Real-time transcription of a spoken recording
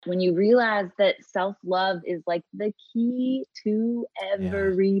When you realize that self-love is like the key to Yeah.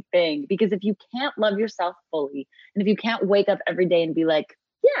 everything. Because if you can't love yourself fully, and if you can't wake up every day and be like,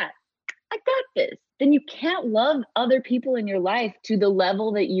 yeah, I got this, then you can't love other people in your life to the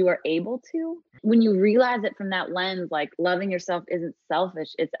level that you are able to. When you realize it from that lens, like loving yourself isn't selfish,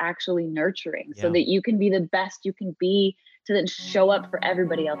 it's actually nurturing so Yeah. that you can be the best you can be to then show up for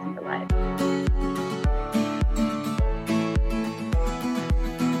everybody else in your life.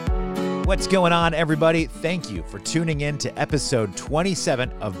 What's going on, everybody? Thank you for tuning in to episode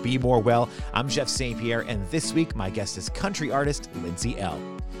 27 of Be More Well. I'm Jeff St. Pierre, and this week my guest is country artist Lindsay Ell.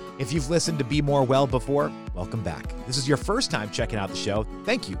 If you've listened to Be More Well before, welcome back. This is your first time checking out the show.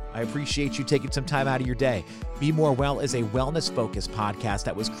 Thank you. I appreciate you taking some time out of your day. Be More Well is a wellness-focused podcast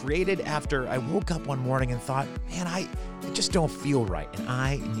that was created after I woke up one morning and thought, man, I just don't feel right, and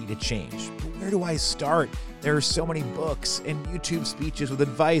I need a change. But where do I start? There are so many books and YouTube speeches with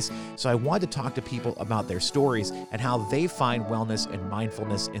advice, so I wanted to talk to people about their stories and how they find wellness and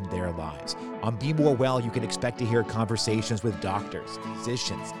mindfulness in their lives. On Be More Well, you can expect to hear conversations with doctors,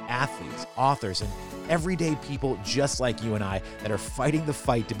 musicians, athletes, authors, and everyday people just like you and I that are fighting the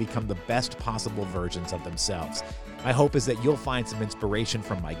fight to become the best possible versions of themselves. My hope is that you'll find some inspiration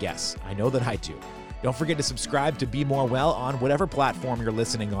from my guests. I know that I do. Don't forget to subscribe to Be More Well on whatever platform you're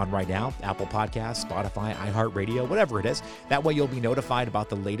listening on right now, Apple Podcasts, Spotify, iHeartRadio, whatever it is. That way you'll be notified about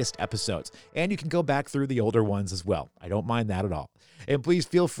the latest episodes. And you can go back through the older ones as well. I don't mind that at all. And please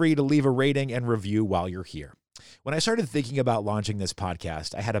feel free to leave a rating and review while you're here. When I started thinking about launching this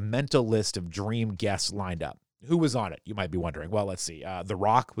podcast, I had a mental list of dream guests lined up. Who was on it? You might be wondering. Well, let's see. The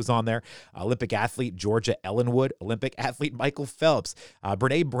Rock was on there. Olympic athlete Georgia Ellenwood. Olympic athlete Michael Phelps.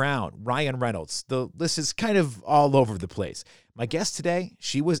 Brene Brown. Ryan Reynolds. The list is kind of all over the place. My guest today,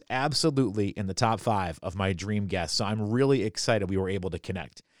 she was absolutely in the top 5 of my dream guests, so I'm really excited we were able to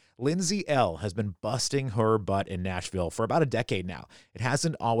connect. Lindsay Ell has been busting her butt in Nashville for about a decade now. It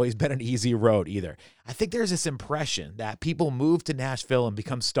hasn't always been an easy road either. I think there's this impression that people move to Nashville and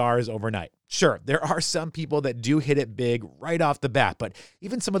become stars overnight. Sure, there are some people that do hit it big right off the bat, but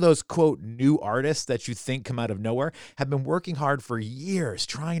even some of those, quote, new artists that you think come out of nowhere have been working hard for years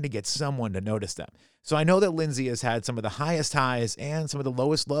trying to get someone to notice them. So I know that Lindsay has had some of the highest highs and some of the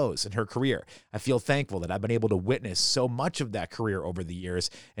lowest lows in her career. I feel thankful that I've been able to witness so much of that career over the years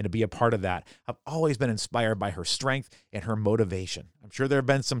and to be a part of that. I've always been inspired by her strength and her motivation. I'm sure there have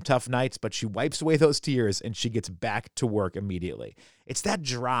been some tough nights, but she wipes away those tears and she gets back to work immediately. It's that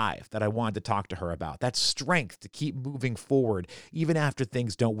drive that I wanted to talk to her about, that strength to keep moving forward even after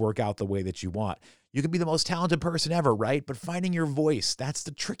things don't work out the way that you want. You can be the most talented person ever, right? But finding your voice, that's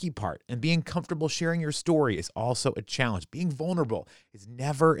the tricky part. And being comfortable sharing your story is also a challenge. Being vulnerable is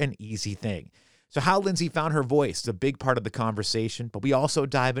never an easy thing. So how Lindsay found her voice is a big part of the conversation, but we also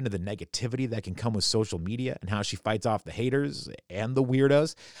dive into the negativity that can come with social media and how she fights off the haters and the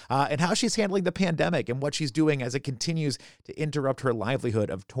weirdos, and how she's handling the pandemic and what she's doing as it continues to interrupt her livelihood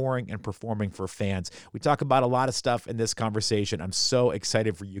of touring and performing for fans. We talk about a lot of stuff in this conversation. I'm so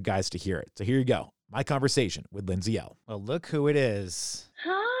excited for you guys to hear it. So here you go. My conversation with Lindsay Ell. Well, look who it is.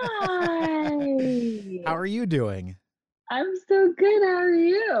 How Hi. are you doing? I'm so good. How are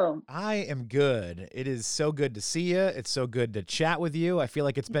you? I am good. It is so good to see you. It's so good to chat with you. I feel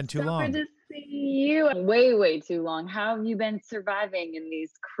like it's been It's too so good long. to see you. Way, way too long. How have you been surviving in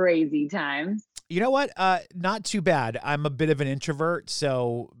these crazy times? You know what? Not too bad. I'm a bit of an introvert,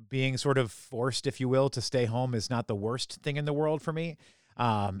 so being sort of forced, if you will, to stay home is not the worst thing in the world for me.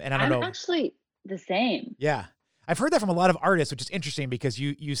 And I don't I'm know. actually the same. Yeah. I've heard that from a lot of artists, which is interesting because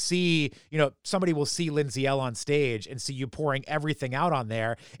you see, somebody will see Lindsay Ell on stage and see you pouring everything out on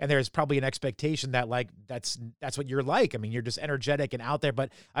there, and there's probably an expectation that like that's what you're like. I mean, you're just energetic and out there.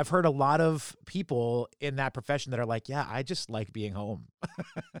 But I've heard a lot of people in that profession that are like, yeah, I just like being home.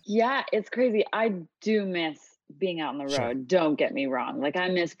 Yeah, it's crazy. I do miss being out on the Sure. road. Don't get me wrong. Like I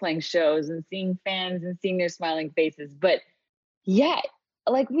miss playing shows and seeing fans and seeing their smiling faces. But yeah,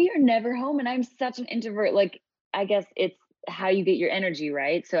 like we are never home. And I'm such an introvert. Like, I guess it's how you get your energy,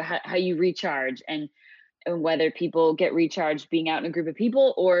 right? So how you recharge and whether people get recharged being out in a group of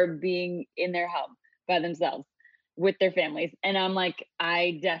people or being in their home by themselves with their families. And I'm like,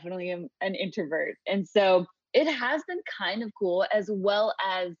 I definitely am an introvert. And so it has been kind of cool as well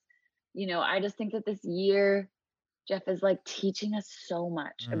as, I just think that this year, Jeff, is like teaching us so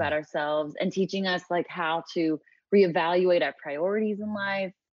much Mm. about ourselves and teaching us like how to reevaluate our priorities in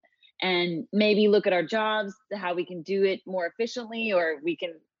life and maybe look at our jobs, how we can do it more efficiently or we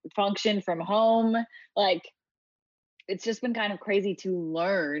can function from home. Like it's just been kind of crazy to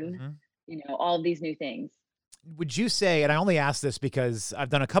learn, Mhm. all of these new things. Would you say, and I only ask this because I've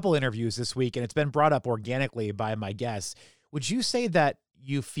done a couple interviews this week and it's been brought up organically by my guests. Would you say that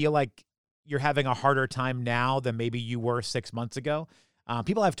you feel like you're having a harder time now than maybe you were 6 months ago?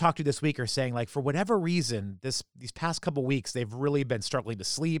 People I've talked to this week are saying, like, for whatever reason, these past couple weeks, they've really been struggling to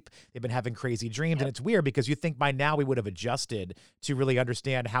sleep. They've been having crazy dreams. Yep. And it's weird because you think by now we would have adjusted to really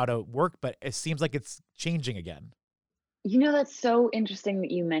understand how to work, but it seems like it's changing again. That's so interesting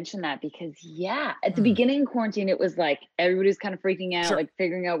that you mentioned that because, yeah, at the Hmm. beginning of quarantine, it was like everybody was kind of freaking out, Sure. like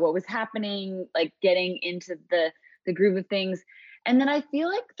figuring out what was happening, like getting into the groove of things. And then I feel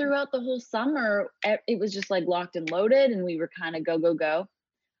like throughout the whole summer, it was just like locked and loaded, and we were kind of go, go, go.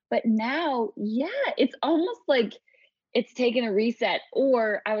 But now, yeah, it's almost like it's taken a reset.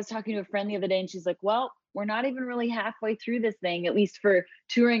 Or I was talking to a friend the other day, and she's like, well, we're not even really halfway through this thing, at least for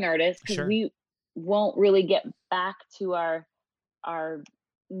touring artists, because Sure. we won't really get back to our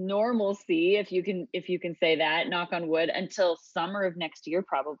normalcy, if you can say that, knock on wood, until summer of next year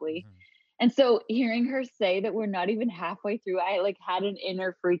probably. Mhm. And so hearing her say that we're not even halfway through, I like had an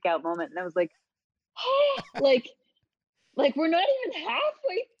inner freak out moment, and I was like, like we're not even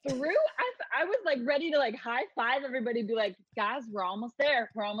halfway through. I was like ready to like high five everybody, be like, guys, we're almost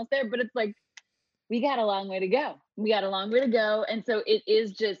there, we're almost there. But it's like we got a long way to go. We got a long way to go, and so it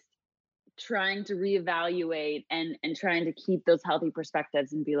is just trying to reevaluate and trying to keep those healthy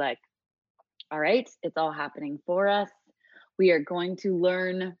perspectives and be like, all right, it's all happening for us. We are going to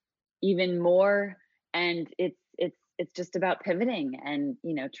learn even more, and it's just about pivoting and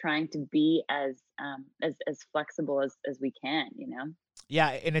trying to be as flexible as we can. Yeah,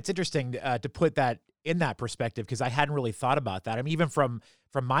 and it's interesting to put that in that perspective because I hadn't really thought about that. I mean, even from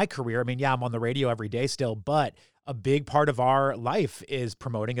my career, I mean, yeah, I'm on the radio every day still, but a big part of our life is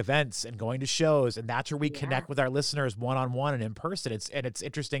promoting events and going to shows, and that's where we Yeah, connect with our listeners one on one and in person. It's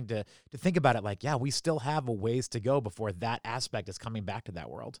interesting to think about it like, yeah, we still have a ways to go before that aspect is coming back to that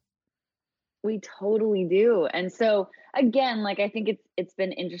world. we totally do. And so again, like I think it's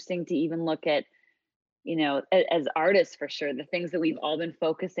been interesting to even look at as artists, for sure, the things that we've all been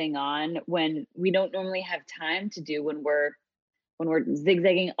focusing on when we don't normally have time to do, when we're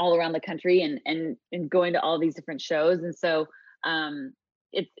zigzagging all around the country and going to all these different shows. And so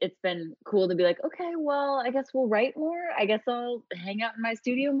it's been cool to be like, okay, well, I guess we'll write more. I guess I'll hang out in my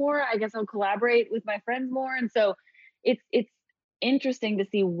studio more. I guess I'll collaborate with my friends more. And so it's interesting to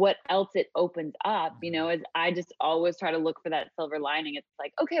see what else it opens up, Mhm. as I just always try to look for that silver lining. It's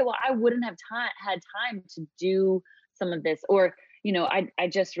like, okay, well, I wouldn't have had time to do some of this. Or, I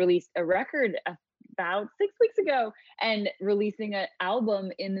just released a record about 6 weeks ago, and releasing an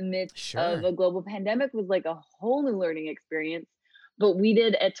album in the midst of Sure. a global pandemic was like a whole new learning experience. But we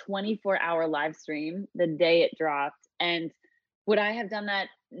did a 24-hour live stream the day it dropped. And would I have done that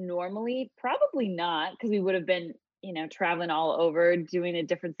normally? Probably not, because we would have been, traveling all over, doing a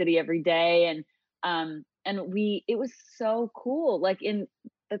different city every day. And it was so cool. Like in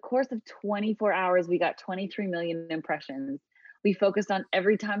the course of 24 hours, we got 23 million impressions. We focused on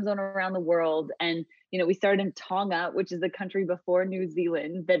every time zone around the world. And we started in Tonga, which is the country before New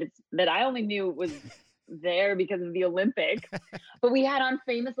Zealand that I only knew was there because of the Olympics. But we had on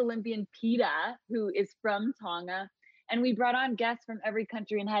famous Olympian PETA, who is from Tonga. And we brought on guests from every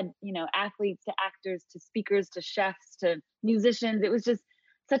country and had, athletes to actors to speakers to chefs to musicians. It was just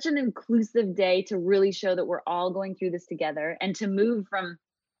such an inclusive day to really show that we're all going through this together, and to move from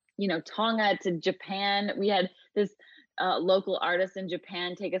Tonga to Japan. We had this local artist in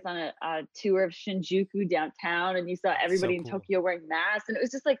Japan take us on a tour of Shinjuku downtown, and you saw So everybody in cool. Tokyo wearing masks, and it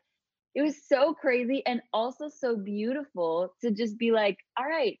was just like it was so crazy and also so beautiful to just be like, all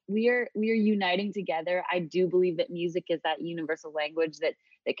right, we are uniting together. I do believe that music is that universal language that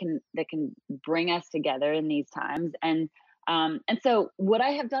can bring us together in these times. And so would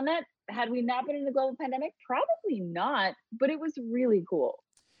I have done that had we not been in the global pandemic? Probably not, but it was really cool.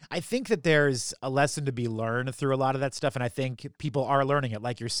 I think that there's a lesson to be learned through a lot of that stuff, and I think people are learning it,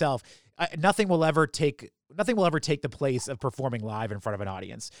 like yourself. Nothing will ever take the place of performing live in front of an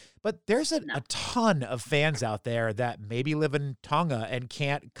audience. But there's No. a ton of fans out there that maybe live in Tonga and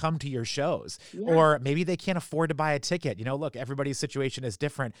can't come to your shows, Yeah. or maybe they can't afford to buy a ticket. Look, everybody's situation is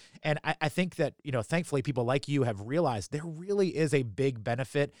different, and I think that thankfully, people like you have realized there really is a big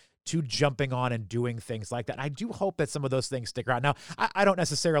benefit to jumping on and doing things like that. And I do hope that some of those things stick around. Now, I don't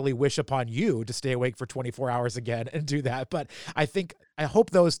necessarily wish upon you to stay awake for 24 hours again and do that, but I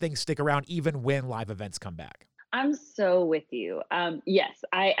hope those things stick around even when live events come back. I'm so with you. Yes,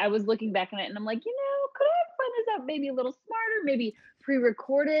 I was looking back on it and I'm like, could I have planned this out maybe a little smarter, maybe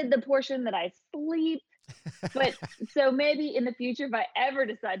pre-recorded the portion that I sleep. But so maybe in the future, if I ever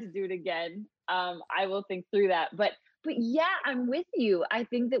decide to do it again, I will think through that. But yeah, I'm with you. I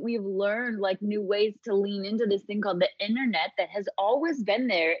think that we've learned like new ways to lean into this thing called the internet that has always been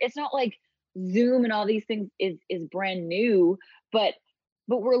there. It's not like Zoom and all these things is brand new, but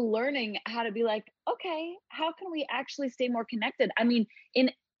we're learning how to be like, okay, how can we actually stay more connected? I mean, in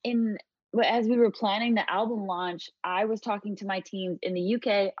as we were planning the album launch, I was talking to my teams in the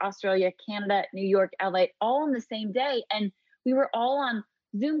UK, Australia, Canada, New York, LA, all on the same day. And we were all on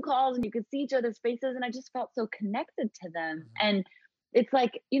Zoom calls and you could see each other's faces. And I just felt so connected to them. Mhm. And it's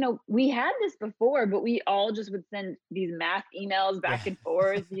like, we had this before, but we all just would send these mass emails Yeah. back and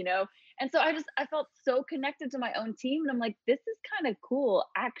forth. And so I felt so connected to my own team. And I'm like, this is kind of cool,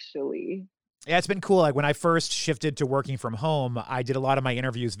 actually. Yeah, it's been cool. Like when I first shifted to working from home, I did a lot of my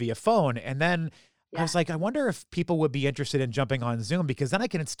interviews via phone. And then I Yeah, was like, I wonder if people would be interested in jumping on Zoom because then I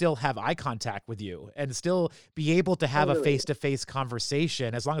can still have eye contact with you and still be able to have a totally. face-to-face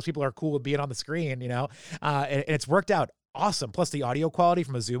conversation as long as people are cool with being on the screen. And it's worked out awesome. Plus the audio quality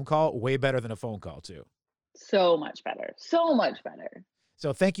from a Zoom call, way better than a phone call too. So much better. So much better.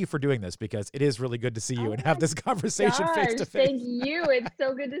 So thank you for doing this because it is really good to see you Oh and have my this conversation face gosh, to thank face. you. It's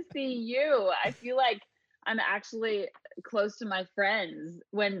so good to see you. I feel like I'm actually close to my friends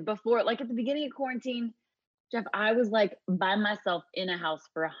when before, like at the beginning of quarantine, Jeff, I was like by myself in a house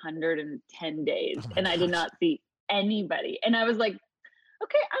for 110 days Oh my and I did gosh. not see anybody. And I was like,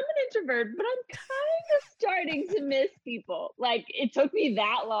 okay, I'm an introvert, but I'm kind of starting to miss people. Like it took me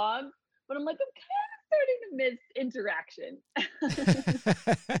that long, but I'm like, I'm kind of starting to miss interaction.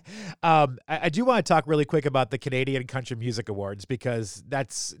 I do want to talk really quick about the Canadian Country Music Awards because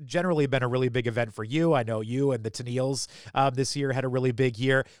that's generally been a really big event for you. I know you and the Tennille's this year had a really big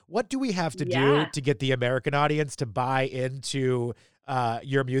year. What do we have to do Yeah. to get the American audience to buy into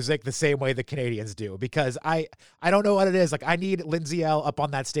your music the same way the Canadians do? Because I don't know what it is. Like I need Lindsay L up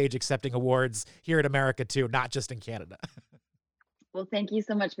on that stage accepting awards here in America too, not just in Canada. Well, thank you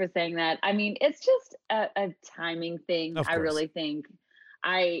so much for saying that. I mean, it's just a timing thing. Of I course. really think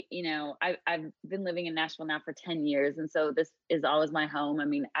I've been living in Nashville now for 10 years. And so this is always my home. I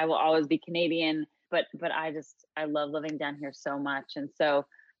mean, I will always be Canadian, but I love living down here so much. And so,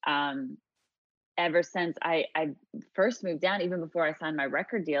 um, ever since I first moved down, even before I signed my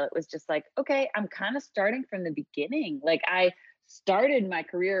record deal, it was just like, okay, I'm kind of starting from the beginning. Like I started my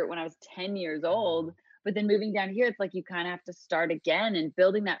career when I was 10 years old, but then moving down here, it's like you kind of have to start again and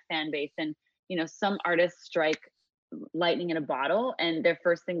building that fan base. And, some artists strike lightning in a bottle and their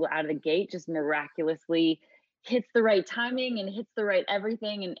first single out of the gate just miraculously hits the right timing and hits the right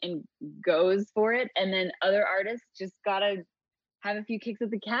everything and goes for it. And then other artists just gotta have a few kicks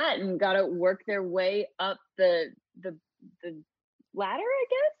with the cat and got to work their way up the ladder, I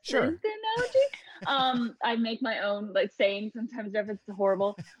guess is Sure. the analogy. I make my own like saying sometimes, Jeff, it's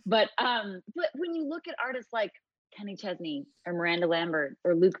horrible, but when you look at artists like Kenny Chesney or Miranda Lambert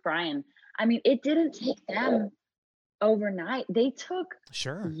or Luke Bryan, I mean, it didn't take them overnight. They took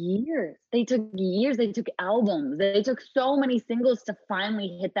Sure. years. They took years. They took albums. They took so many singles to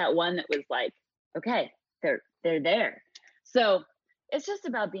finally hit that one that was like, okay, they're there. So it's just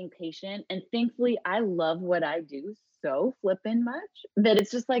about being patient. And thankfully, I love what I do so flippin' much that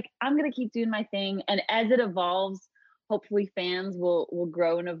it's just like I'm gonna keep doing my thing. And as it evolves, hopefully fans will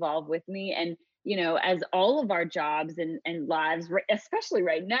grow and evolve with me. And as all of our jobs and lives, especially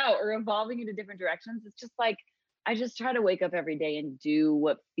right now, are evolving into different directions, it's just like I just try to wake up every day and do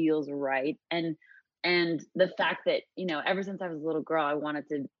what feels right. And the fact that, ever since I was a little girl, I wanted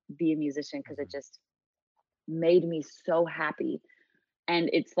to be a musician because it Mhm. just made me so happy. And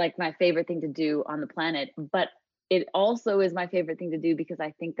it's like my favorite thing to do on the planet. But it also is my favorite thing to do because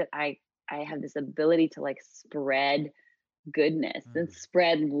I think that I have this ability to like spread goodness and Mm.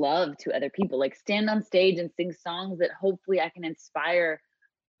 spread love to other people. Like stand on stage and sing songs that hopefully I can inspire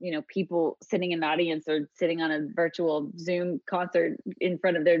people sitting in the audience or sitting on a virtual Zoom concert in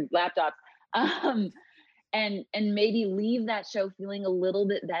front of their laptops, um, and maybe leave that show feeling a little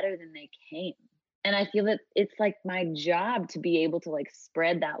bit better than they came. And I feel that it's like my job to be able to like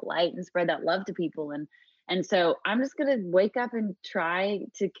spread that light and spread that love to people. And so I'm just gonna wake up and try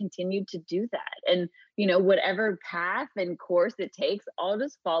to continue to do that. And whatever path and course it takes, I'll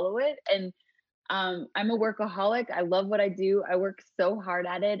just follow it. And I'm a workaholic. I love what I do. I work so hard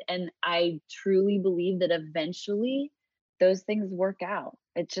at it. And I truly believe that eventually those things work out.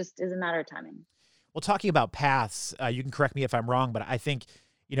 It just is a matter of timing. Well, talking about paths, you can correct me if I'm wrong, but I think,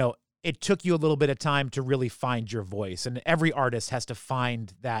 you know, it took you a little bit of time to really find your voice. And every artist has to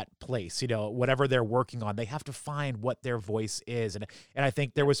find that place, whatever they're working on, they have to find what their voice is. And I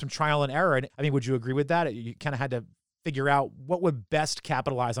think there Yeah. was some trial and error. And I mean, would you agree with that? You kind of had to figure out what would best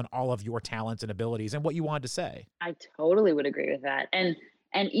capitalize on all of your talents and abilities and what you wanted to say. I totally would agree with that. And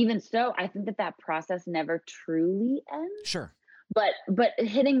even so, I think that that process never truly ends. Sure. But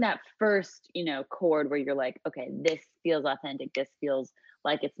hitting that first, chord where you're like, okay, this feels authentic. This feels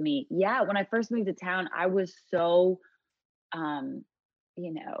like it's me. Yeah, when I first moved to town, I was so um,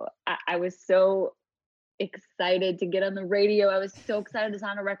 I was so excited to get on the radio. I was so excited to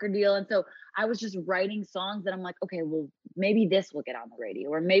sign a record deal. And so I was just writing songs that I'm like, okay, well, maybe this will get on the radio,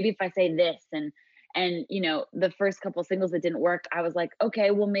 or maybe if I say this. And the first couple singles that didn't work, I was like,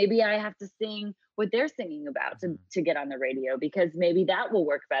 okay, well, maybe I have to sing what they're singing about to Mhm. to get on the radio, because maybe that will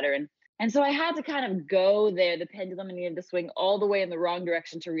work better. And so I had to kind of go there. The pendulum needed to swing all the way in the wrong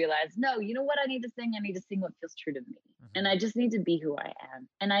direction to realize, no, you know what I need to sing? I need to sing what feels true to me. And Mhm. I just need to be who I am.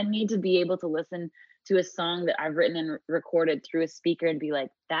 And I need to be able to listen to a song that I've written and recorded through a speaker and be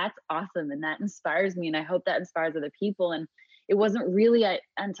like, that's awesome. And that inspires me. And I hope that inspires other people. And it wasn't really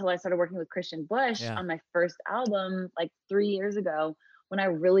until I started working with Christian Bush Yeah. on my first album, like 3 years ago, when I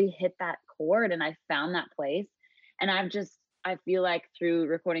really hit that chord and I found that place. And I feel like through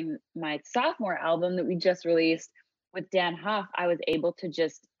recording my sophomore album that we just released with Dan Huff, I was able to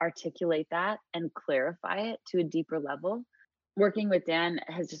just articulate that and clarify it to a deeper level. Working with Dan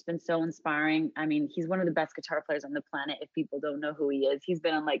has just been so inspiring. I mean, he's one of the best guitar players on the planet if people don't know who he is. He's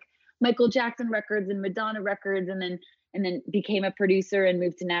been on like Michael Jackson records and Madonna records, and then became a producer and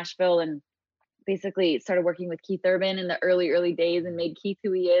moved to Nashville and basically started working with Keith Urban in the early days and made Keith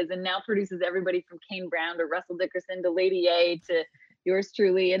who he is, and now produces everybody from Kane Brown to Russell Dickerson to Lady A to yours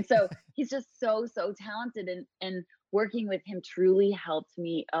truly. And so he's just so talented, and working with him truly helped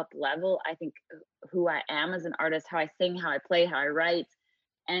me up level, I think, who I am as an artist, how I sing, how I play, how I write.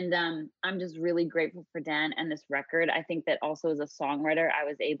 And I'm just really grateful for Dan and this record. I think that also as a songwriter, I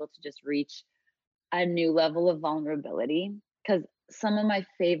was able to just reach a new level of vulnerability, because some of my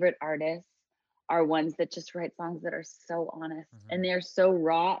favorite artists are ones that just write songs that are so honest and Mhm. they're so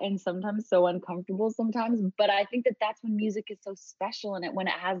raw and sometimes so uncomfortable sometimes. But I think that that's when music is so special, and when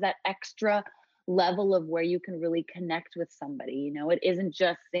it has that extra level of where you can really connect with somebody. It isn't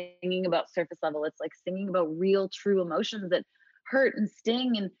just singing about surface level, it's like singing about real true emotions that hurt and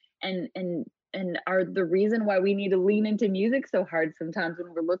sting, and are the reason why we need to lean into music so hard sometimes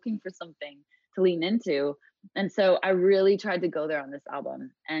when we're looking for something to lean into. And so I really tried to go there on this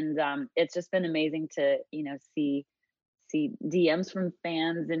album, and it's just been amazing to see DMs from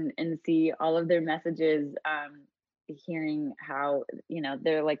fans, and see all of their messages, hearing how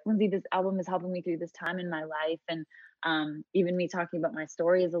they're like, Lindsay, this album is helping me through this time in my life. And even me talking about my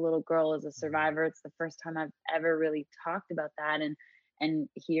story as a little girl, as a Mhm. survivor, it's the first time I've ever really talked about that. And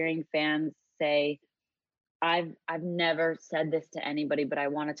hearing fans say, I've never said this to anybody, but I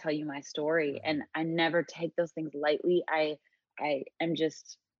want to tell you my story. And Mhm. I never take those things lightly. I am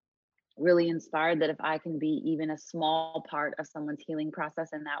just really inspired that if I can be even a small part of someone's healing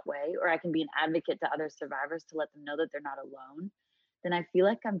process in that way, or I can be an advocate to other survivors to let them know that they're not alone, then I feel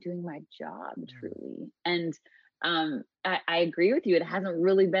like I'm doing my job Mm. truly. And I agree with you. It hasn't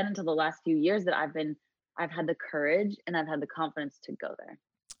really been until the last few years that I've had the courage and I've had the confidence to go there.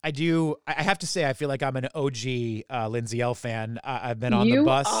 I do. I have to say, I feel like I'm an OG Lindsay L fan. I've been on the You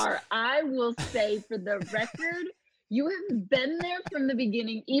bus. are, I will say for the record, you have been there from the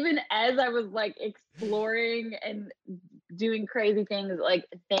beginning, even as I was like exploring and doing crazy things. Like,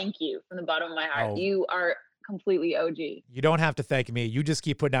 thank you from the bottom of my heart. Oh, You are completely OG. you don't have to thank me. You just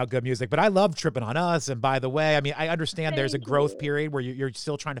keep putting out good music. But I love Tripping on Us. And by the way, I mean, I understand there's a Thank growth you. period where you're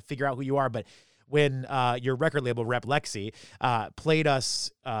still trying to figure out who you are. But when your record label rep Lexi played us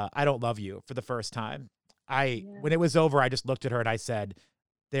 "I Don't Love You" for the first time, Yeah. when it was over, I just looked at her and I said,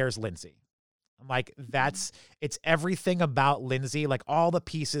 "There's Lindsay." I'm like, Mhm. it's everything about Lindsay. Like all the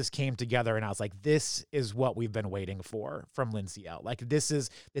pieces came together and I was like, this is what we've been waiting for from Lindsay L. Like this is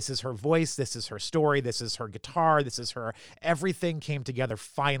her voice. This is her story. This is her guitar. This is her, everything came together.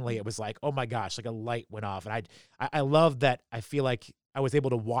 Finally, it was like, oh my gosh, like a light went off. And I love that. I feel like I was able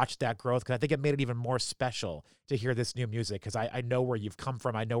to watch that growth because I think it made it even more special to hear this new music. Cause I know where you've come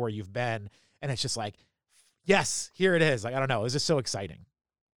from. I know where you've been. And it's just like, yes, here it is. Like, I don't know. It was just so exciting.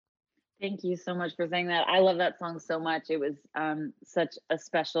 Thank you so much for saying that. I love that song so much. It was such a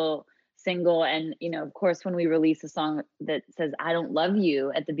special single. And, of course, when we release a song that says, I don't love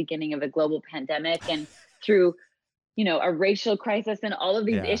you at the beginning of a global pandemic and through a racial crisis and all of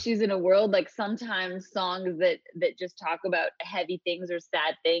these Yeah. issues in a world, like sometimes songs that just talk about heavy things or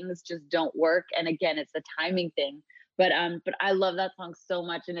sad things just don't work. And again, it's a timing thing. But I love that song so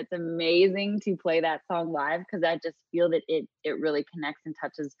much, and it's amazing to play that song live because I just feel that it really connects and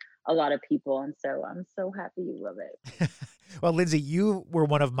touches a lot of people, and so I'm so happy you love it. Well, Lindsay, you were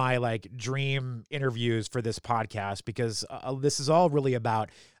one of my like dream interviews for this podcast because this is all really about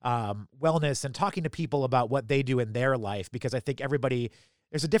wellness and talking to people about what they do in their life. Because I think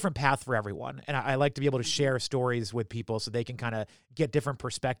there's a different path for everyone, and I like to be able to Mhm. share stories with people so they can kind of get different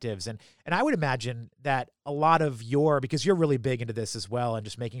perspectives. And I would imagine that a lot of because you're really big into this as well, and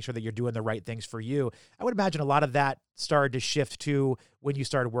just making sure that you're doing the right things for you. I would imagine a lot of that started to shift to when you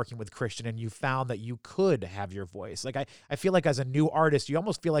started working with Christian and you found that you could have your voice. Like I feel like as a new artist, you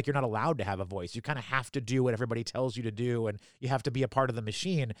almost feel like you're not allowed to have a voice. You kind of have to do what everybody tells you to do and you have to be a part of the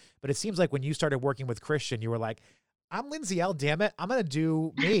machine. But it seems like when you started working with Christian, you were like, I'm Lindsay L, damn it. I'm going to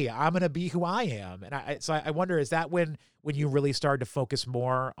do me. I'm going to be who I am. And so I wonder, is that when you really started to focus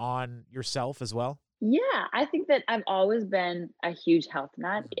more on yourself as well? Yeah, I think that I've always been a huge health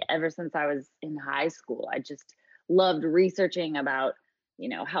nut Mhm. ever since I was in high school. I just loved researching about,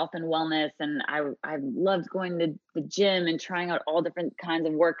 health and wellness, and I loved going to the gym and trying out all different kinds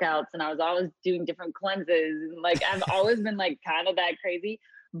of workouts, and I was always doing different cleanses, and like I've always been like kind of that crazy.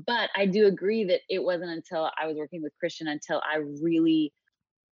 But I do agree that it wasn't until I was working with Christian until I really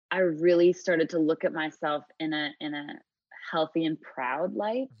started to look at myself in a healthy and proud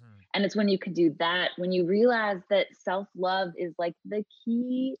light. Mhm. And it's when you can do that, when you realize that self-love is like the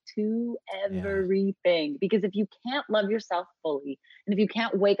key to Yeah. everything. Because if you can't love yourself fully, and if you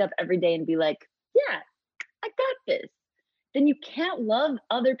can't wake up every day and be like, yeah, I got this, then you can't love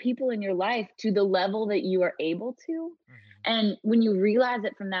other people in your life to the level that you are able to. Mhm. And when you realize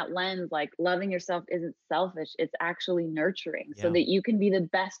it from that lens, like loving yourself isn't selfish, it's actually nurturing so Yeah. that you can be the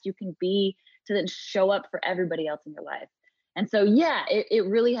best you can be to then show up for everybody else in your life. And so, yeah, it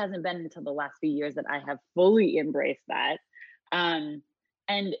really hasn't been until the last few years that I have fully embraced that. Um,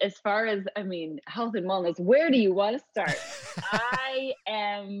 and as far as, I mean, health and wellness, where do you want to start? I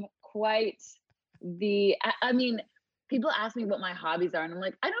am quite I mean, people ask me what my hobbies are, and I'm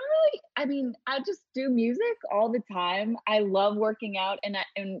like, I don't really, I mean, I just do music all the time. I love working out,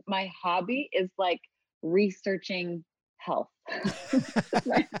 and my hobby is like researching health. That's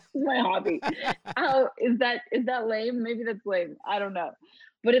my hobby. How is that lame? Maybe that's lame. I don't know.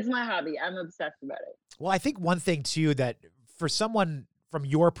 But it's my hobby. I'm obsessed about it. Well, I think one thing too that for someone from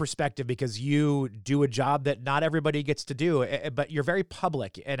your perspective, because you do a job that not everybody gets to do, but you're very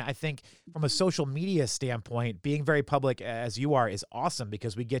public. And I think from a Mhm. social media standpoint, being very public as you are is awesome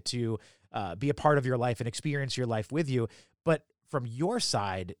because we get to be a part of your life and experience your life with you. But from your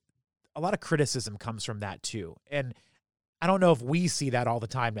side, a lot of criticism comes from that too. And I don't know if we see that all the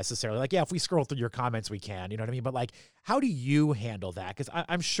time necessarily. Like, yeah, if we scroll through your comments, we can, you know what I mean? But like, how do you handle that? Because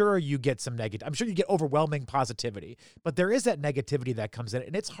I'm sure you get some negative, I'm sure you get overwhelming positivity, but there is that negativity that comes in,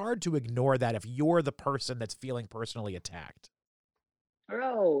 and it's hard to ignore that if you're the person that's feeling personally attacked.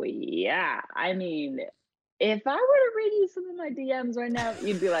 Oh yeah. I mean, if I were to read you some of my DMs right now,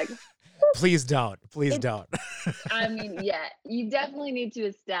 you'd be like, Please don't. Please it's don't. I mean, yeah, you definitely need to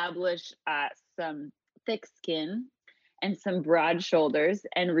establish some thick skin and some broad shoulders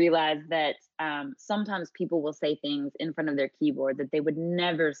and realize that sometimes people will say things in front of their keyboard that they would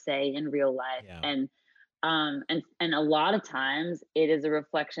never say in real life. Yeah. And a lot of times it is a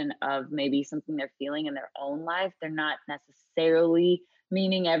reflection of maybe something they're feeling in their own life. They're not necessarily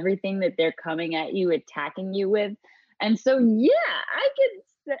meaning everything that they're coming at you, attacking you with. And so, yeah,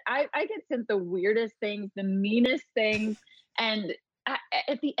 I get sent the weirdest things, the meanest things, and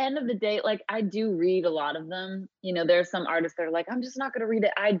at the end of the day, like I do read a lot of them. There are some artists that are like, I'm just not going to read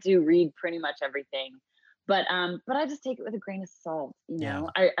it. I do read pretty much everything, but I just take it with a grain of salt. Yeah.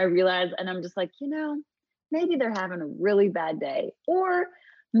 I realize, and I'm just like, maybe they're having a really bad day, or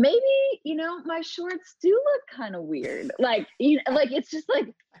maybe my shorts do look kind of weird. Like it's just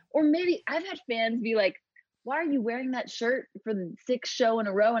like, or maybe I've had fans be like, why are you wearing that shirt for the sixth show in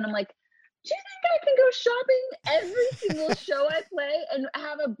a row? And I'm like, do you think I can go shopping every single show I play and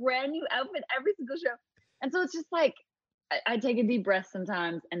have a brand new outfit every single show? And so it's just like, I take a deep breath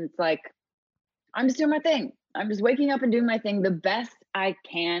sometimes, and it's like, I'm just doing my thing. I'm just waking up and doing my thing the best I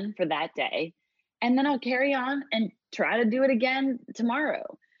can for that day. And then I'll carry on and try to do it again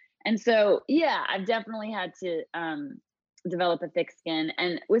tomorrow. And so, yeah, I've definitely had to develop a thick skin.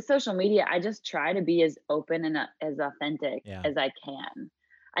 And with social media, I just try to be as open and as authentic Yeah. as I can.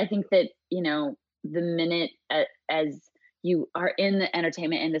 I think that, the minute as you are in the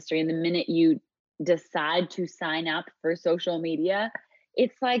entertainment industry and the minute you decide to sign up for social media,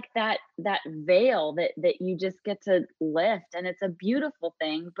 it's like that veil that you just get to lift, and it's a beautiful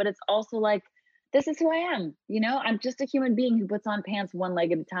thing, but it's also like this is who I am. I'm just a human being who puts on pants one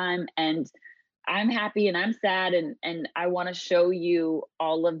leg at a time, and I'm happy and I'm sad, and I want to show you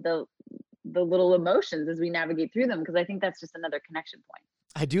all of the little emotions as we navigate through them, because I think that's just another connection point.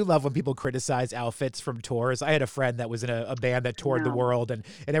 I do love when people criticize outfits from tours. I had a friend that was in a band that toured the No. world, and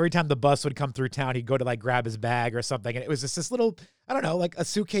every time the bus would come through town, he'd go to like grab his bag or something. And it was just this little, I don't know, like a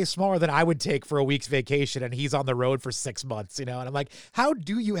suitcase smaller than I would take for a week's vacation. And he's on the road for 6 months, And I'm like, how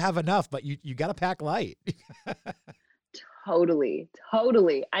do you have enough? But you got to pack light. Totally,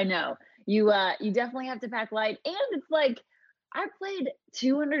 totally. I know. You definitely have to pack light. And it's like I played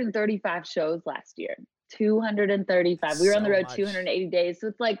 235 shows last year. 235. We were on the So road much. 280 days. So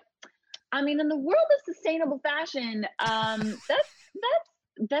it's like, I mean, in the world of sustainable fashion,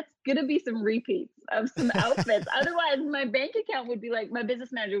 that's gonna be some repeats of some outfits. Otherwise, my bank account would be like, my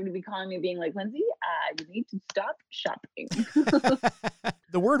business manager would be calling me, being like, Lindsay, you need to stop shopping.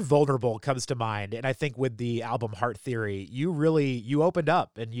 The word vulnerable comes to mind, and I think with the album Heart Theory, you opened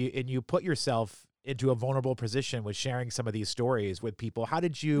up and you put yourself into a vulnerable position with sharing some of these stories with people. How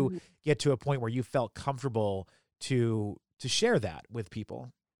did you Mhm. get to a point where you felt comfortable to share that with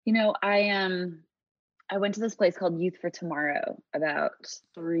people? I went to this place called Youth for Tomorrow about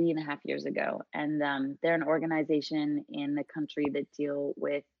 3.5 years ago, and they're an organization in the country that deal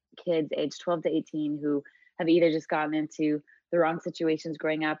with kids aged 12 to 18 who have either just gotten into the wrong situations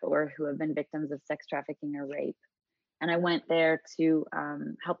growing up or who have been victims of sex trafficking or rape. And I went there to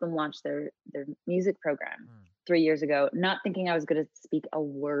help them launch their music program Mm. 3 years ago, not thinking I was going to speak a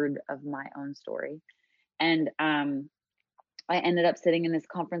word of my own story. And I ended up sitting in this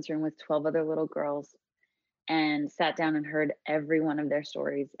conference room with 12 other little girls and sat down and heard every one of their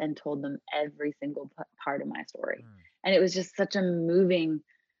stories and told them every single part of my story. Mm. And it was just such a moving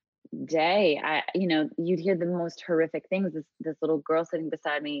day. You'd hear the most horrific things. This little girl sitting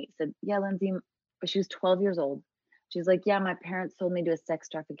beside me said, "Yeah, Lindsay," she was 12 years old. She's like, "Yeah, my parents sold me to a sex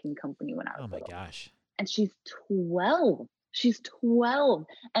trafficking company when I was Oh my little." gosh. And she's 12. She's 12.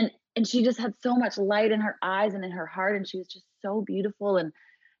 And she just had so much light in her eyes and in her heart, and she was just so beautiful.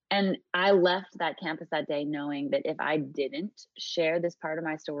 And I left that campus that day knowing that if I didn't share this part of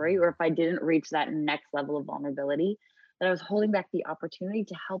my story, or Mm. if I didn't reach that next level of vulnerability, that I was holding back the opportunity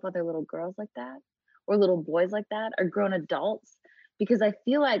to help other little girls like that, or little boys like that, or grown adults. Because I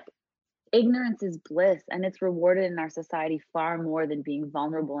feel like ignorance is bliss, and it's rewarded in our society far more than being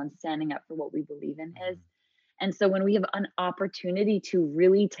vulnerable and standing up for what we believe in is. Mhm. And so when we have an opportunity to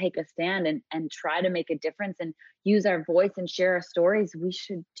really take a stand and try to make a difference and use our voice and share our stories, we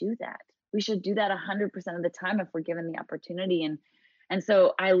should do that. We should do that 100% of the time if we're given the opportunity. And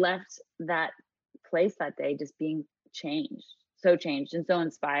so I left that place that day just being changed and so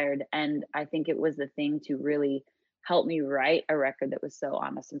inspired. And I think it was the thing to really help me write a record that was so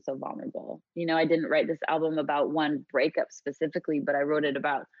honest and so vulnerable. I didn't write this album about one breakup specifically, but I wrote it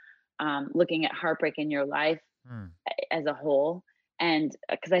about looking at heartbreak in your life Mm. as a whole. And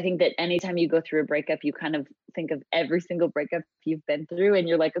because I think that anytime you go through a breakup, you kind of think of every single breakup you've been through, and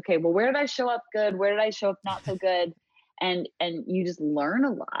you're like, okay, well, where did I show up good? Where did I show up not so good? And you just learn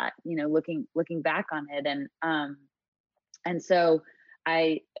a lot, looking back on it. And so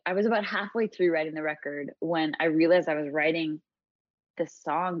I was about halfway through writing the record when I realized I was writing the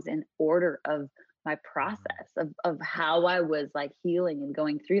songs in order of my Mhm. process of how I was like healing and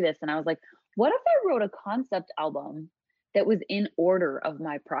going through this. And I was like, what if I wrote a concept album that was in order of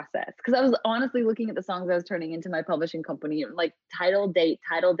my process? Because I was honestly looking at the songs I was turning into my publishing company, like title date,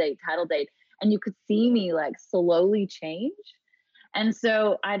 title date, title date. And you could see me like slowly change. And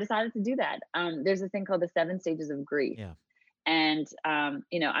so I decided to do that. There's a thing called the 7 stages of grief. Yeah. And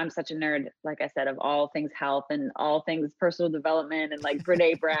I'm such a nerd, like I said, of all things health and all things personal development and like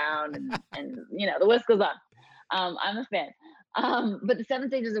Brene Brown and the list goes on. I'm a fan. But the 7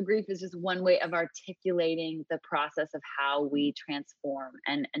 stages of grief is just one way of articulating the process of how we transform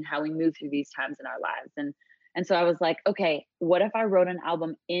and how we move through these times in our lives. And so I was like, okay, what if I wrote an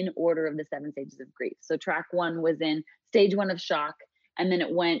album in order of the 7 stages of grief? So track one was in stage one of shock, and then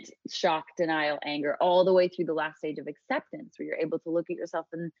it went shock, denial, anger, all the way through the last stage of acceptance, where you're able to look at yourself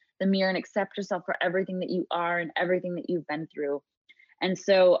in the mirror and accept yourself for everything that you are and everything that you've been through. And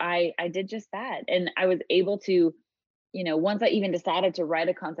so I did just that. And I was able to, once I even decided to write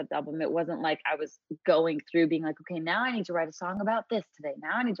a concept album, it wasn't like I was going through being like, okay, now I need to write a song about this today.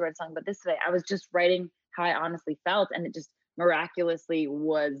 Now I need to write a song about this today. I was just writing how I honestly felt. And it just miraculously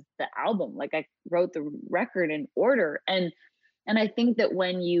was the album. Like I wrote the record in order. And I think that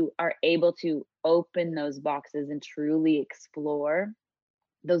when you are able to open those boxes and truly explore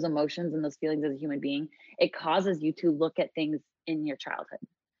those emotions and those feelings as a human being, it causes you to look at things in your childhood.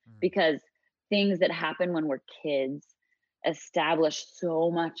 Mm. Because things that happen when we're kids establish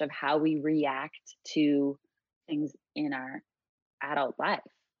so much of how we react to things in our adult life,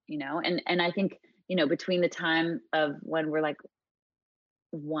 and I think, between the time of when we're like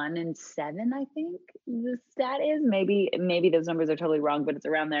 1 and 7, I think the stat is, maybe those numbers are totally wrong, but it's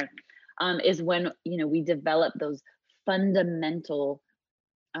around there, is when, we develop those fundamental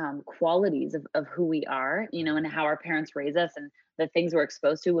qualities of who we are, and how our parents raise us, and the things we're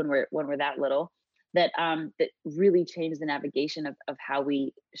exposed to when we're that little, that really change the navigation of how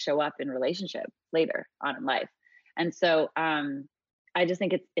we show up in relationship later on in life. And so I just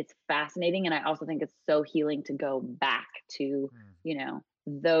think it's fascinating, and I also think it's so healing to go back to, Mm.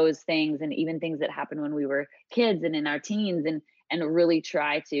 those things, and even things that happened when we were kids and in our teens, and really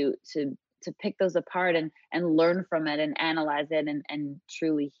try to pick those apart, and learn from it, and analyze it, and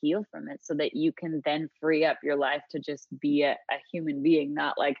truly heal from it, so that you can then free up your life to just be a human being,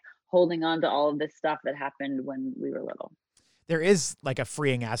 not like holding on to all of this stuff that happened when we were little. There is like a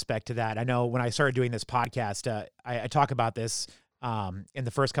freeing aspect to that. I know when I started doing this podcast, I talk about this in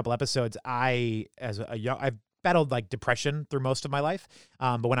the first couple episodes. I've battled like depression through most of my life.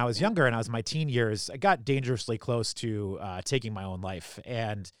 But when I was younger and I was in my teen years, I got dangerously close to taking my own life.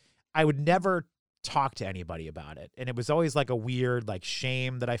 And I would never talk to anybody about it. And it was always like a weird like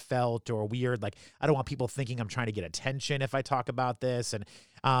shame that I felt, or weird, like, I don't want people thinking I'm trying to get attention if I talk about this. And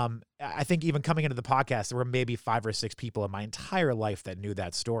I think even coming into the podcast, there were maybe 5 or 6 people in my entire life that knew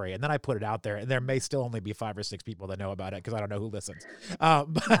that story. And then I put it out there, and there may still only be 5 or 6 people that know about it, because I don't know who listens.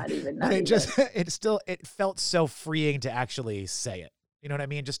 But, Not it even. just, it felt so freeing to actually say it. You know what I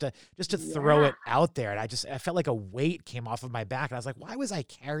mean? Just to throw Yeah. it out there. And I felt like a weight came off of my back. And I was like, why was I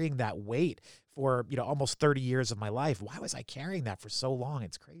carrying that weight for, almost 30 years of my life? Why was I carrying that for so long?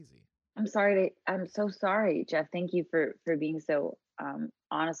 It's crazy. I'm so sorry, Jeff. Thank you for being so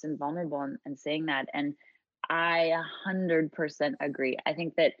honest and vulnerable, and saying that. And I 100% agree. I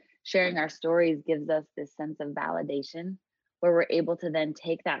think that sharing our stories gives us this sense of validation, where we're able to then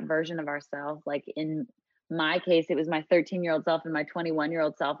take that version of ourselves, like in my case, it was my 13-year-old self and my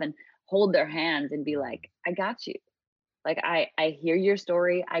 21-year-old self, and hold their hands and be Mm. like, I got you. Like, I hear your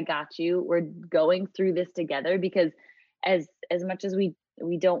story. I got you. We're going through this together, because as much as we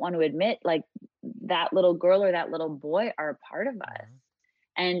don't want to admit, like, that little girl or that little boy are a part of us. Mhm.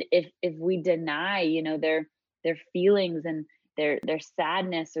 And if we deny, their feelings, and their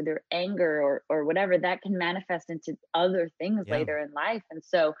sadness, or their anger, or whatever, that can manifest into other things Yeah. later in life. And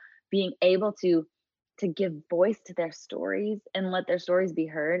so being able to give voice to their stories and let their stories be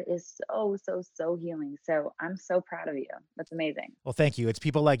heard is so, so, so healing. So I'm so proud of you. That's amazing. Well, thank you. It's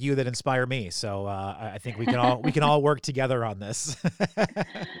people like you that inspire me. So I think we can all work together on this.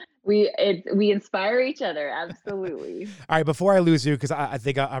 We inspire each other, absolutely. All right, before I lose you, because I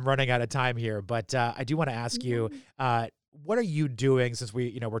think I'm running out of time here, but I do want to ask you, Yeah. what are you doing, since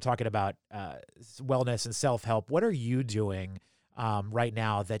we're talking about wellness and self-help? What are you doing right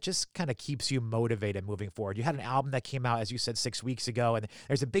now that just kind of keeps you motivated moving forward? You had an album that came out, as you said, 6 weeks ago, and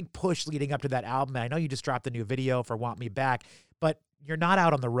there's a big push leading up to that album. And I know you just dropped a new video for Want Me Back, but you're not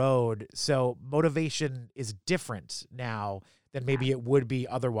out on the road, so motivation is different now than Yeah. maybe it would be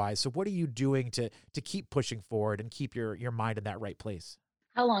otherwise. So what are you doing to keep pushing forward and keep your mind in that right place?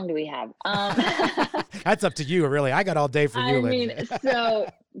 How long do we have? That's up to you, really. I got all day for you, I mean, Lindsay. so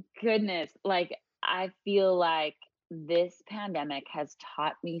goodness, like, I feel like this pandemic has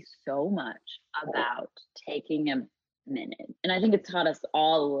taught me so much about taking a minute. And I think it's taught us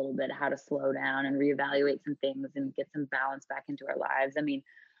all a little bit how to slow down and reevaluate some things and get some balance back into our lives. I mean,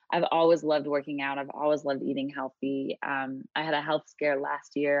 I've always loved working out. I've always loved eating healthy. I had a health scare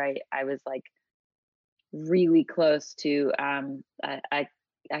last year. I was like really close to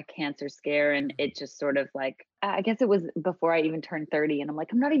a cancer scare, and Mm. it just sort of like, I guess it was before I even turned 30, and I'm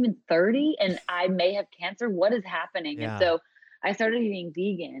like, I'm not even 30 and I may have cancer. What is happening? And Yeah. so I started eating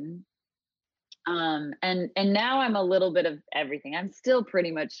vegan. And now I'm a little bit of everything. I'm still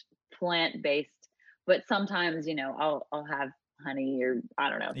pretty much plant-based, but sometimes, I'll have honey, or I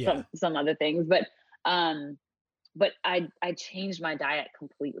don't know, Yeah. some other things. But I changed my diet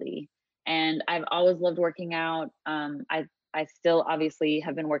completely, and I've always loved working out. I still obviously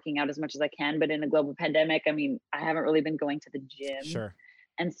have been working out as much as I can, but in a global pandemic, I mean, I haven't really been going to the gym. Sure.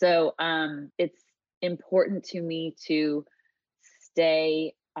 And so it's important to me to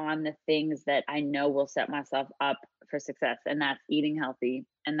stay on the things that I know will set myself up for success. And that's eating healthy,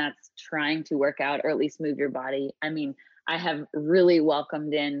 and that's trying to work out, or at least move your body. I mean, I have really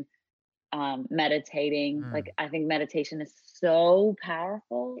welcomed in meditating. Mm. Like, I think meditation is so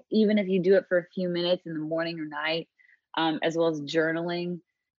powerful, even if you do it for a few minutes in the morning or night, as well as journaling.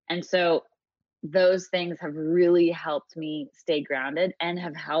 And so those things have really helped me stay grounded and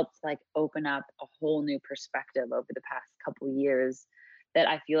have helped like open up a whole new perspective over the past couple years that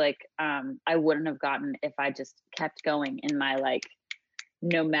I feel like I wouldn't have gotten if I just kept going in my like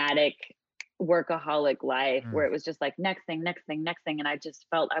nomadic workaholic life Mm. where it was just like next thing, next thing, next thing. And I just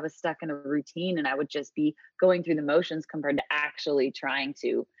felt I was stuck in a routine and I would just be going through the motions compared to actually trying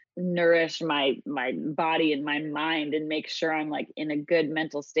to nourish my body and my mind and make sure I'm like in a good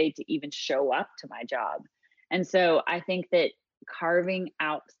mental state to even show up to my job. And so I think that carving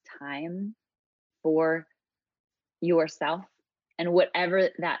out time for yourself and whatever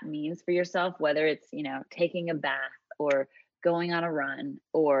that means for yourself, whether it's, taking a bath or going on a run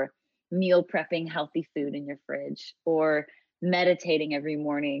or meal prepping healthy food in your fridge or meditating every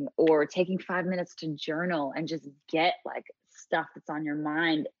morning or taking 5 minutes to journal and just get like stuff that's on your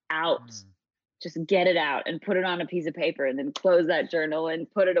mind out. Mm. Just get it out and put it on a piece of paper and then close that journal and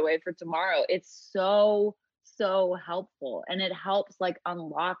put it away for tomorrow. It's so, so helpful. And it helps like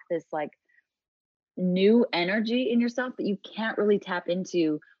unlock this like new energy in yourself that you can't really tap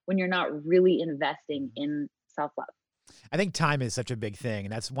into when you're not really investing in self-love. I think time is such a big thing,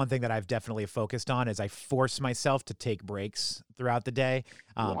 and that's one thing that I've definitely focused on is I force myself to take breaks throughout the day.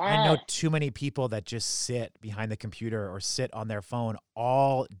 I know Yes. too many people that just sit behind the computer or sit on their phone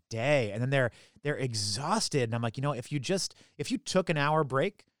all day, and then they're exhausted. And I'm like, if you took an hour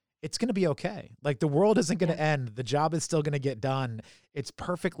break, it's going to be okay. Like the world isn't going Yeah, to end. The job is still going to get done. It's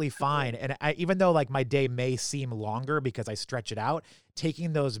perfectly fine. totally. And even though like my day may seem longer because I stretch it out,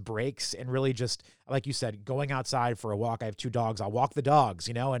 taking those breaks and really just like you said, going outside for a walk. I have two dogs. I'll walk the dogs,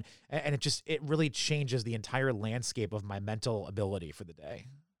 and it really changes the entire landscape of my mental ability for the day.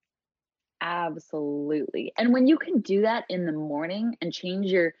 Absolutely. And when you can do that in the morning and change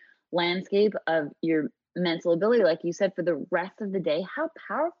your landscape of your mental ability, like you said, for the rest of the day, how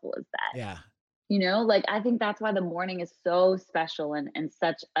powerful is that? Yeah. Like I think that's why the morning is so special and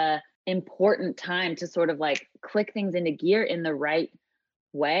such a important time to sort of like click things into gear in the right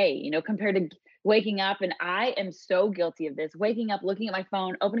way, compared to waking up. And I am so guilty of this, waking up, looking at my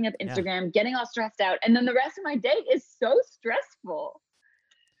phone, opening up Yeah. Instagram, getting all stressed out. And then the rest of my day is so stressful.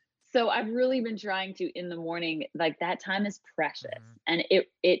 So I've really been trying to in the morning, like that time is precious Mhm. and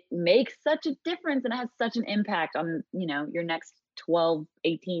it makes such a difference and it has such an impact on, your next 12,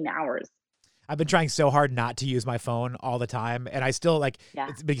 18 hours. I've been trying so hard not to use my phone all the time, and I still like Yeah.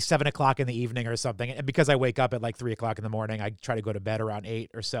 it's maybe 7 o'clock in the evening or something. And because I wake up at like 3 o'clock in the morning, I try to go to bed around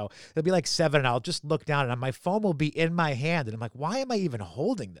 8 or so. It'll be like 7, and I'll just look down, and my phone will be in my hand, and I'm like, why am I even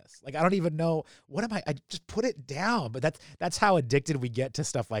holding this? Like, I don't even know what am I. I just put it down. But that's how addicted we get to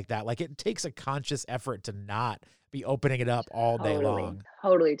stuff like that. Like, it takes a conscious effort to not be opening it up all day Totally, long.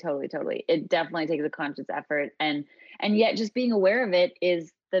 totally, totally, totally. It definitely takes a conscious effort and yet just being aware of it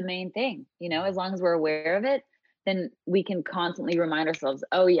is the main thing. As long as we're aware of it, then we can constantly remind ourselves,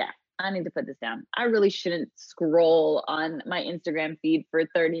 "Oh yeah, I need to put this down. I really shouldn't scroll on my Instagram feed for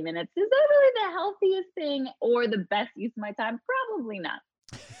 30 minutes. Is that really the healthiest thing or the best use of my time? Probably not."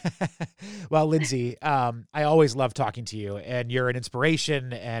 Well, Lindsay, I always love talking to you, and you're an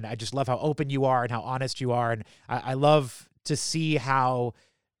inspiration, and I just love how open you are and how honest you are, and I love to see how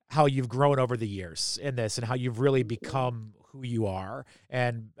you've grown over the years in this, and how you've really Thank you. become who you are,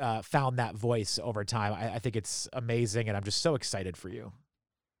 and found that voice over time. I think it's amazing, and I'm just so excited for you.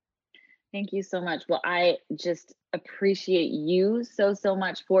 Thank you so much. Well, I just appreciate you so, so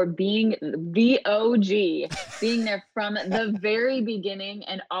much for being the OG, being there from the very beginning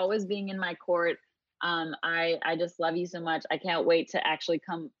and always being in my court. I just love you so much. I can't wait to actually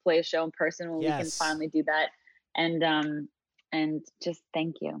come play a show in person when we can Yes. finally do that. And just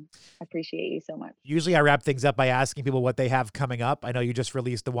thank you. I appreciate you so much. Usually I wrap things up by asking people what they have coming up. I know you just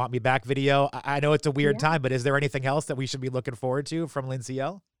released the Want Me Back video. I know it's a weird Yeah. time, but is there anything else that we should be looking forward to from Lindsay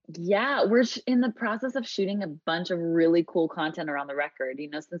L? Yeah, we're in the process of shooting a bunch of really cool content around the record.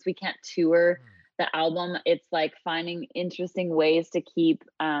 Since we can't tour the album, it's like finding interesting ways to keep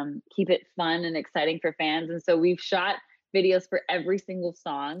it fun and exciting for fans. And so we've shot videos for every single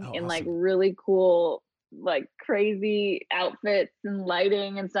song Oh, in like awesome. really cool, like crazy outfits and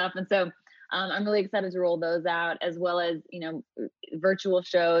lighting and stuff. And so I'm really excited to roll those out as well as, virtual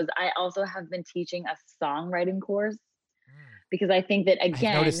shows. I also have been teaching a songwriting course Mm. because I think that I've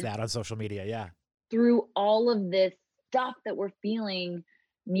noticed again, that on social media, yeah. through all of this stuff that we're feeling,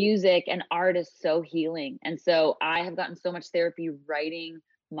 music and art is so healing. And so I have gotten so much therapy writing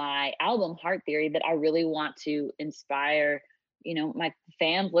my album, Heart Theory, that I really want to inspire, my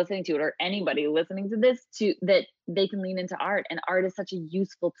fans listening to it or anybody listening to this that they can lean into art. And art is such a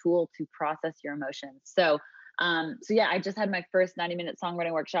useful tool to process your emotions. So So yeah, I just had my first 90-minute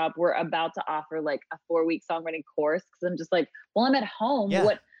songwriting workshop. We're about to offer like a 4-week songwriting course, because I'm just like, well, I'm at home. Yeah.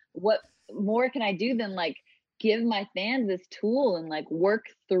 What more can I do than like give my fans this tool and like work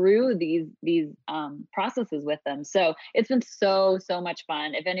through these processes with them? So it's been so much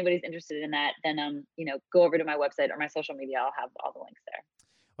fun. If anybody's interested in that, then go over to my website or my social media. I'll have all the links there.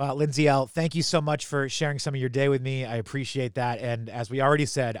 Well, Lindsay Ell, thank you so much for sharing some of your day with me. I appreciate that. And as we already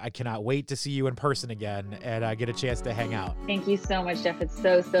said, I cannot wait to see you in person again and get a chance to hang out. Thank you so much, Jeff. It's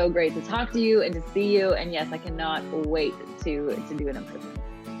so great to talk to you and to see you. And yes, I cannot wait to do it in person.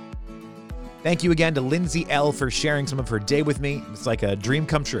 Thank you again to Lindsay Ell for sharing some of her day with me. It's like a dream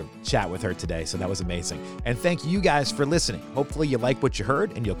come true chat with her today, so that was amazing. And thank you guys for listening. Hopefully you like what you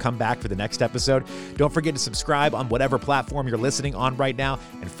heard and you'll come back for the next episode. Don't forget to subscribe on whatever platform you're listening on right now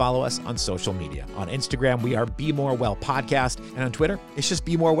and follow us on social media. On Instagram, we are Be More Well Podcast, and on Twitter, it's just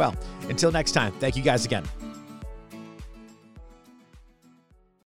Be More Well. Until next time, thank you guys again.